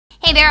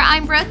Hey there,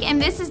 I'm Brooke,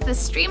 and this is the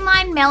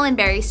Streamline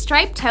Melonberry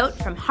Striped Tote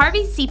from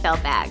Harveys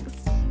Seatbelt Bags.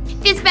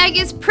 This bag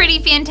is pretty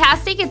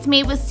fantastic. It's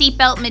made with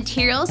seatbelt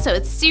material, so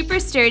it's super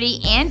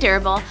sturdy and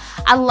durable.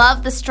 I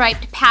love the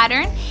striped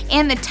pattern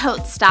and the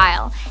tote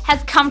style.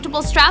 Has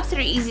comfortable straps that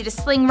are easy to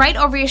sling right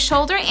over your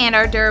shoulder and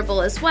are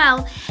durable as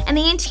well. And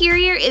the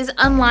interior is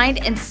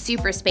unlined and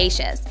super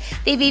spacious.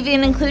 They've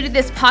even included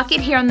this pocket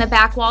here on the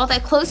back wall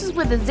that closes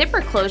with a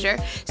zipper closure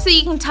so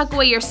you can tuck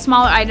away your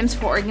smaller items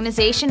for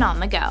organization on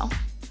the go.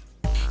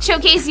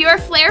 Showcase your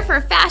flair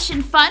for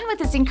fashion fun with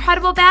this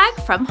incredible bag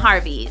from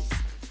Harveys.